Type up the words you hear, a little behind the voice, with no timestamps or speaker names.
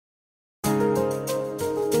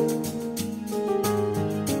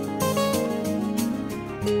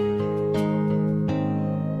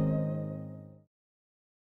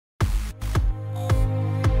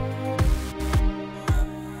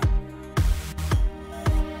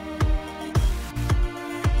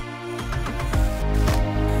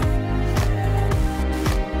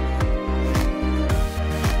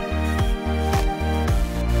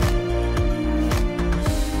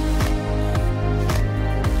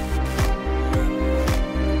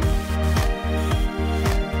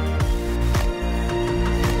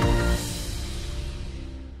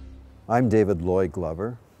I'm David Lloyd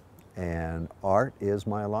Glover, and art is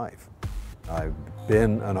my life. I've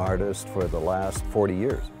been an artist for the last 40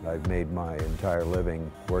 years. I've made my entire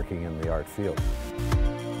living working in the art field.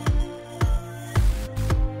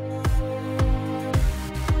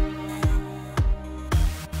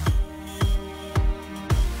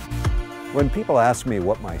 When people ask me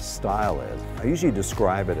what my style is, I usually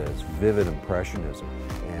describe it as vivid Impressionism,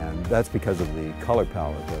 and that's because of the color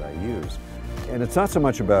palette that I use. And it's not so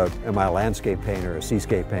much about, am I a landscape painter, a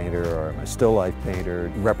seascape painter, or am I a still life painter,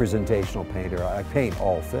 representational painter. I paint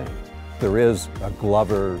all things. There is a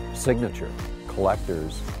Glover signature.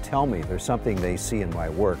 Collectors tell me there's something they see in my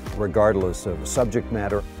work, regardless of the subject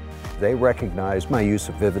matter. They recognize my use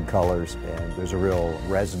of vivid colors, and there's a real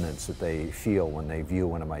resonance that they feel when they view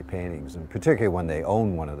one of my paintings, and particularly when they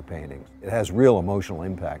own one of the paintings. It has real emotional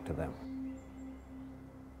impact to them.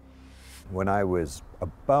 When I was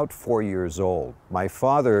about 4 years old, my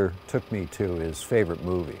father took me to his favorite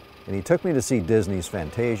movie, and he took me to see Disney's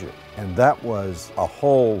Fantasia. And that was a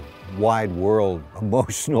whole wide world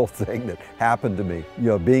emotional thing that happened to me. You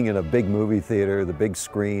know, being in a big movie theater, the big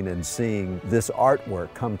screen, and seeing this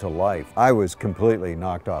artwork come to life, I was completely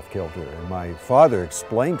knocked off kilter. And my father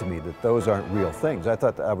explained to me that those aren't real things. I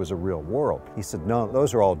thought that was a real world. He said, no,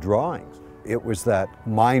 those are all drawings. It was that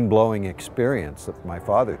mind-blowing experience that my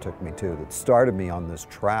father took me to that started me on this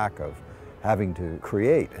track of having to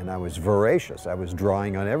create, and I was voracious. I was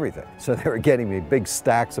drawing on everything. So they were getting me big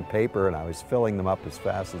stacks of paper, and I was filling them up as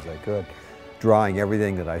fast as I could, drawing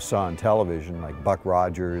everything that I saw on television, like Buck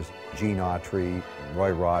Rogers, Gene Autry,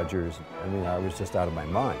 Roy Rogers. I mean, I was just out of my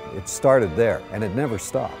mind. It started there, and it never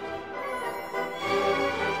stopped.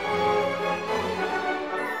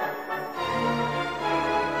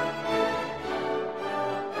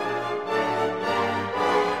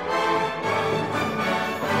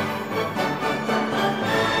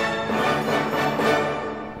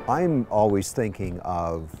 I'm always thinking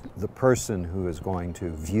of the person who is going to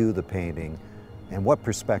view the painting and what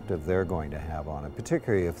perspective they're going to have on it,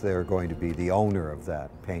 particularly if they're going to be the owner of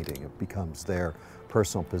that painting. It becomes their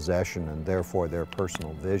personal possession and therefore their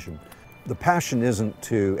personal vision. The passion isn't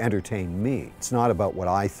to entertain me. It's not about what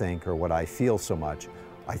I think or what I feel so much.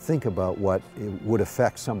 I think about what it would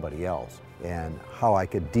affect somebody else and how I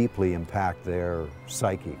could deeply impact their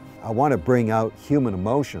psyche. I want to bring out human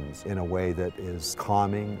emotions in a way that is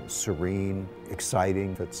calming, serene,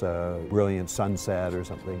 exciting. If it's a brilliant sunset or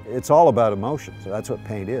something, it's all about emotion. So that's what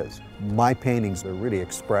paint is. My paintings are really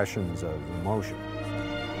expressions of emotion.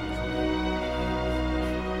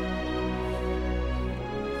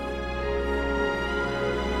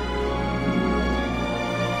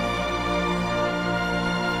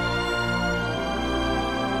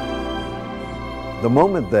 The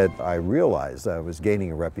moment that I realized I was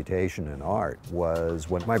gaining a reputation in art was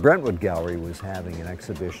when my Brentwood gallery was having an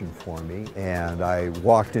exhibition for me, and I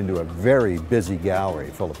walked into a very busy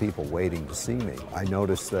gallery full of people waiting to see me. I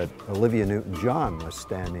noticed that Olivia Newton-John was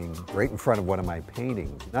standing right in front of one of my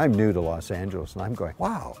paintings. I'm new to Los Angeles, and I'm going,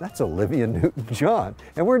 wow, that's Olivia Newton-John.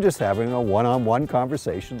 And we're just having a one-on-one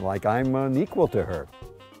conversation like I'm an equal to her.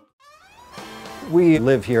 We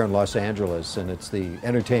live here in Los Angeles, and it's the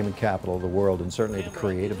entertainment capital of the world and certainly the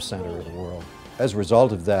creative center of the world. As a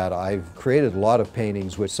result of that, I've created a lot of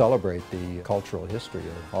paintings which celebrate the cultural history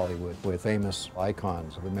of Hollywood with famous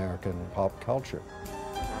icons of American pop culture.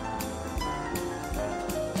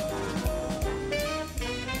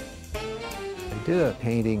 I did a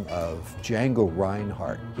painting of Django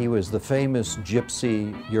Reinhardt. He was the famous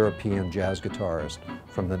gypsy European jazz guitarist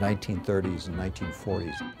from the 1930s and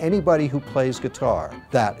 1940s. Anybody who plays guitar,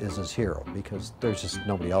 that is his hero, because there's just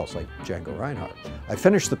nobody else like Django Reinhardt. I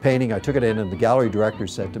finished the painting, I took it in, and the gallery director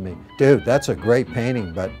said to me, dude, that's a great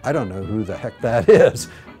painting, but I don't know who the heck that is.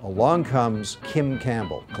 Along comes Kim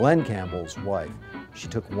Campbell, Glenn Campbell's wife. She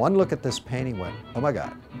took one look at this painting, went, oh my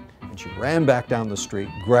God. And she ran back down the street,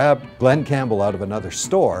 grabbed Glenn Campbell out of another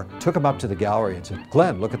store, took him up to the gallery and said,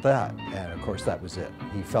 Glenn, look at that. And of course, that was it.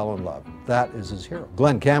 He fell in love. That is his hero.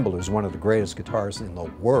 Glenn Campbell is one of the greatest guitarists in the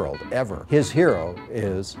world ever. His hero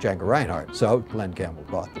is Django Reinhardt. So Glenn Campbell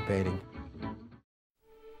bought the painting.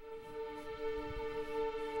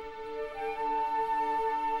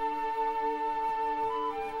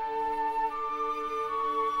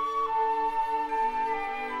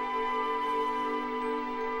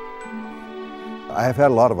 I've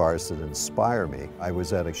had a lot of artists that inspire me. I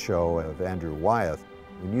was at a show of Andrew Wyeth.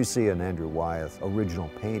 When you see an Andrew Wyeth original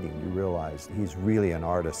painting, you realize he's really an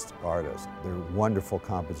artist's artist. They're wonderful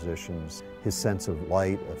compositions. His sense of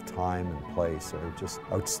light, of time and place are just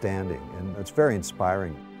outstanding, and it's very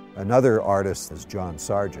inspiring. Another artist is John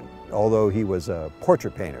Sargent. Although he was a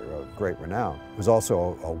portrait painter of great renown, he was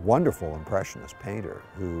also a wonderful Impressionist painter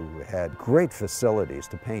who had great facilities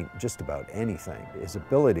to paint just about anything. His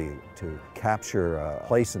ability to capture a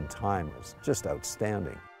place and time was just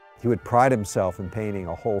outstanding. He would pride himself in painting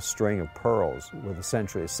a whole string of pearls with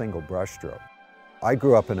essentially a single brushstroke. I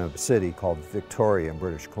grew up in a city called Victoria in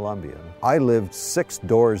British Columbia. I lived 6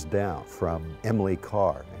 doors down from Emily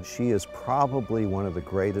Carr, and she is probably one of the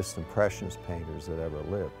greatest Impressionist painters that ever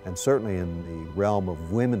lived. And certainly in the realm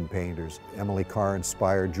of women painters, Emily Carr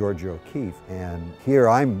inspired Georgia O'Keeffe. And here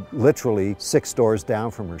I'm literally 6 doors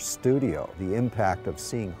down from her studio. The impact of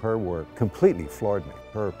seeing her work completely floored me.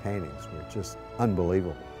 Her paintings were just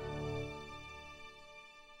unbelievable.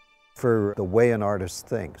 For the way an artist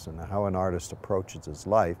thinks and how an artist approaches his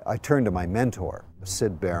life, I turned to my mentor,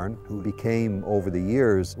 Sid Barron, who became, over the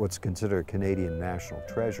years, what's considered a Canadian national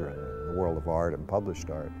treasure in the world of art and published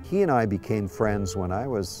art. He and I became friends when I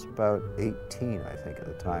was about 18, I think, at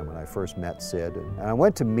the time, when I first met Sid. And I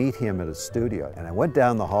went to meet him at his studio, and I went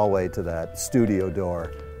down the hallway to that studio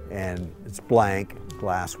door, and it's blank,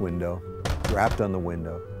 glass window, rapped on the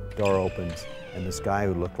window, door opens, and this guy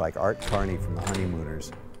who looked like Art Carney from the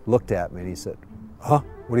Honeymooners looked at me and he said, "Huh?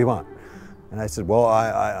 What do you want?" And I said, "Well,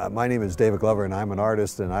 my name is David Glover and I'm an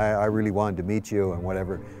artist and I really wanted to meet you and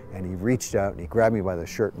whatever." And he reached out and he grabbed me by the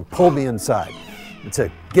shirt and pulled me inside and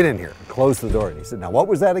said, "Get in here," and closed the door. And he said, "Now what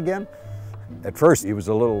was that again?" At first he was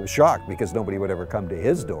a little shocked because nobody would ever come to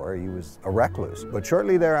his door. He was a recluse. But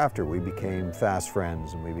shortly thereafter we became fast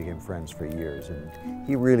friends and we became friends for years. And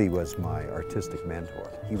he really was my artistic mentor.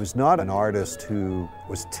 He was not an artist who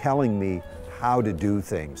was telling me how to do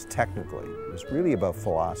things technically. It was really about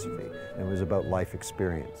philosophy, and it was about life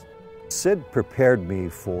experience. Sid prepared me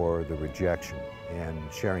for the rejection and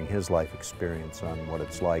sharing his life experience on what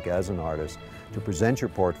it's like as an artist to present your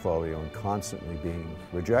portfolio and constantly being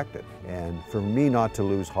rejected. And for me not to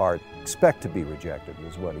lose heart, expect to be rejected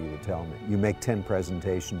was what he would tell me. You make 10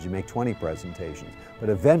 presentations, you make 20 presentations, but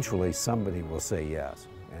eventually somebody will say yes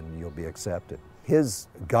and you'll be accepted. His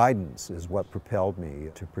guidance is what propelled me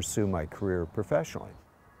to pursue my career professionally.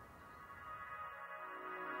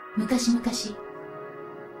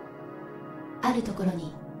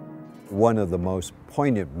 One of the most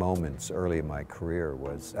poignant moments early in my career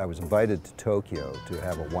was I was invited to Tokyo to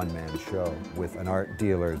have a one-man show with an art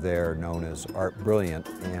dealer there known as Art Brilliant.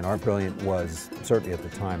 And Art Brilliant was, certainly at the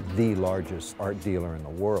time, the largest art dealer in the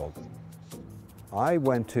world. I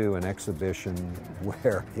went to an exhibition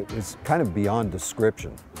where it was kind of beyond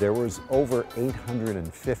description. There was over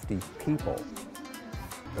 850 people.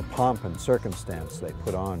 The pomp and circumstance they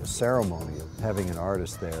put on, the ceremony of having an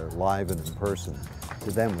artist there live and in person,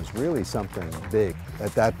 to them was really something big.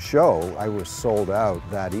 At that show, I was sold out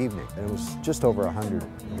that evening, and it was just over 100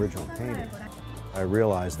 original paintings. I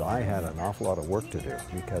realized I had an awful lot of work to do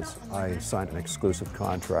because I signed an exclusive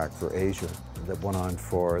contract for Asia that went on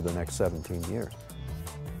for the next 17 years.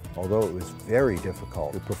 Although it was very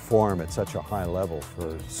difficult to perform at such a high level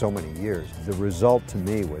for so many years, the result to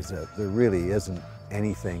me was that there really isn't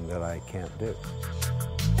anything that I can't do.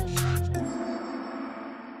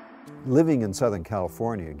 Living in Southern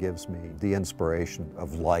California gives me the inspiration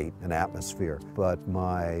of light and atmosphere, but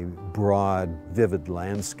my broad, vivid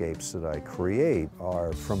landscapes that I create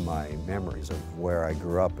are from my memories of where I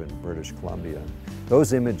grew up in British Columbia.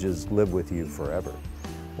 Those images live with you forever.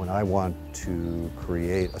 When I want to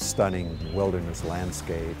create a stunning wilderness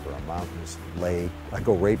landscape or a mountainous lake, I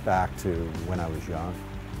go right back to when I was young.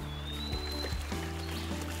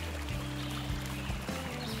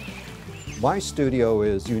 My studio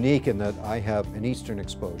is unique in that I have an eastern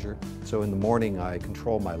exposure. So in the morning I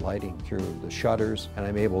control my lighting through the shutters and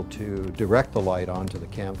I'm able to direct the light onto the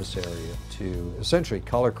canvas area to essentially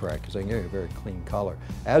color correct because I can get a very clean color.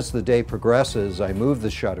 As the day progresses I move the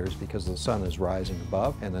shutters because the sun is rising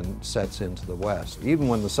above and then sets into the west. Even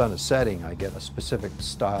when the sun is setting I get a specific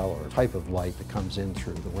style or type of light that comes in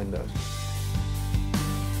through the windows.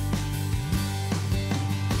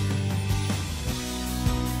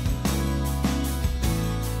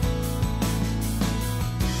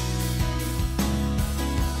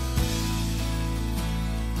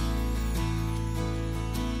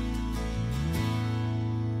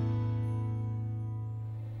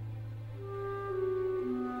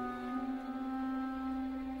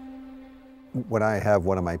 When I have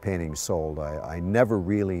one of my paintings sold, I never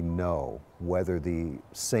really know whether the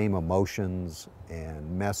same emotions and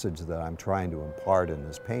message that I'm trying to impart in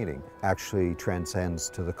this painting actually transcends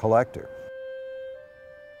to the collector.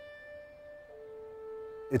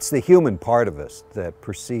 It's the human part of us that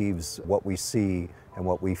perceives what we see and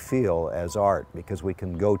what we feel as art, because we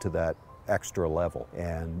can go to that extra level,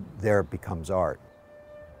 and there it becomes art.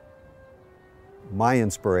 My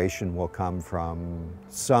inspiration will come from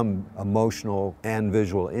some emotional and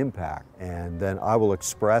visual impact, and then I will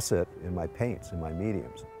express it in my paints, in my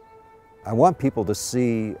mediums. I want people to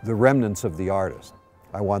see the remnants of the artist.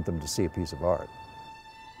 I want them to see a piece of art.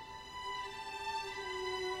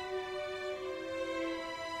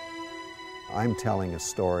 I'm telling a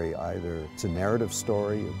story, either it's a narrative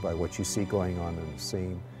story by what you see going on in the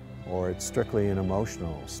scene, or it's strictly an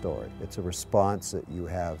emotional story. It's a response that you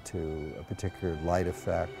have to a particular light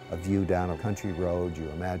effect, a view down a country road, you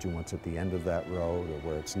imagine what's at the end of that road or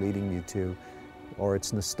where it's leading you to, or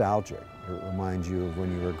it's nostalgic. It reminds you of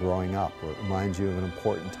when you were growing up, or it reminds you of an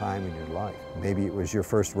important time in your life. Maybe it was your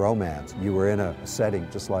first romance. You were in a setting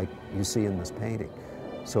just like you see in this painting.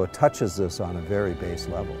 So it touches this on a very base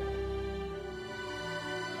level.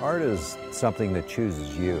 Art is something that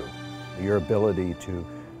chooses you. Your ability to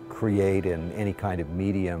create in any kind of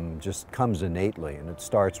medium just comes innately, and it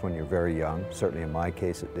starts when you're very young. Certainly in my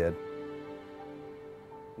case it did.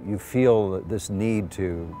 You feel this need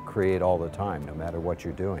to create all the time, no matter what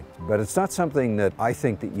you're doing. But it's not something that I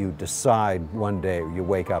think that you decide one day, you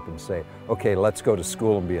wake up and say, okay, let's go to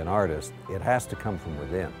school and be an artist. It has to come from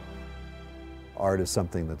within. Art is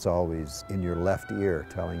something that's always in your left ear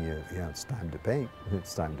telling you, yeah, it's time to paint.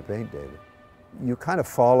 It's time to paint, David. You kind of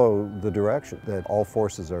follow the direction that all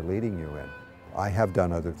forces are leading you in. I have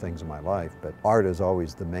done other things in my life, but art is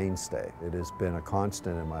always the mainstay. It has been a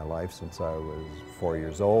constant in my life since I was 4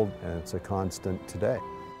 years old, and it's a constant today.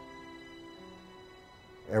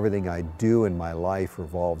 Everything I do in my life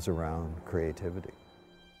revolves around creativity.